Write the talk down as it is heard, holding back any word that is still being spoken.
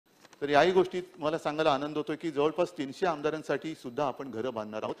तर याही गोष्टीत मला सांगायला आनंद होतोय की जवळपास 300 आमदारांसाठी सुद्धा आपण घरं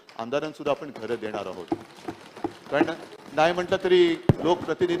बांधणार आहोत, आमदारांसुद्धा आपण घरं देणार आहोत. कारण नाही म्हटलं तरी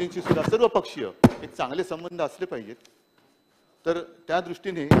लोकप्रतिनिधींची सुद्धा सर्व पक्षीय एक चांगले संबंध असले पाहिजेत. तर त्या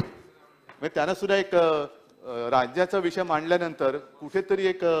दृष्टीने त्यांना सुद्धा एक राज्याचा विषय मांडल्यानंतर कुठेतरी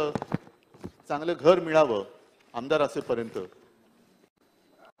एक चांगलं घर मिळावं आमदार असेपर्यंत.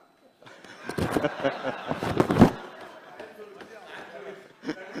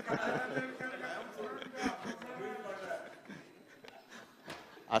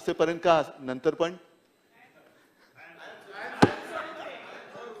 असेपर्यंत का नंतर पण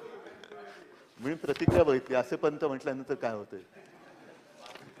मी प्रतिक्रिया बघितली. असेपर्यंत म्हटल्यानंतर काय होतंय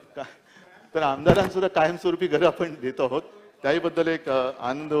तर आमदारांसुद्धा कायमस्वरूपी घर आपण देत आहोत, त्याबद्दल एक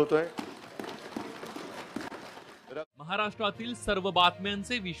आनंद होतोय. महाराष्ट्रातील सर्व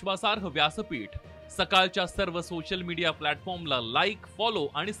बातम्यांचे विश्वासार्ह व्यासपीठ सकाळच्या सर्व सोशल मीडिया प्लॅटफॉर्मला लाईक, फॉलो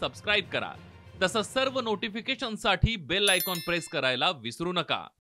आणि सबस्क्राईब करा. तसंच सर्व नोटिफिकेशनसाठी बेल आयकॉन प्रेस करायला विसरू नका.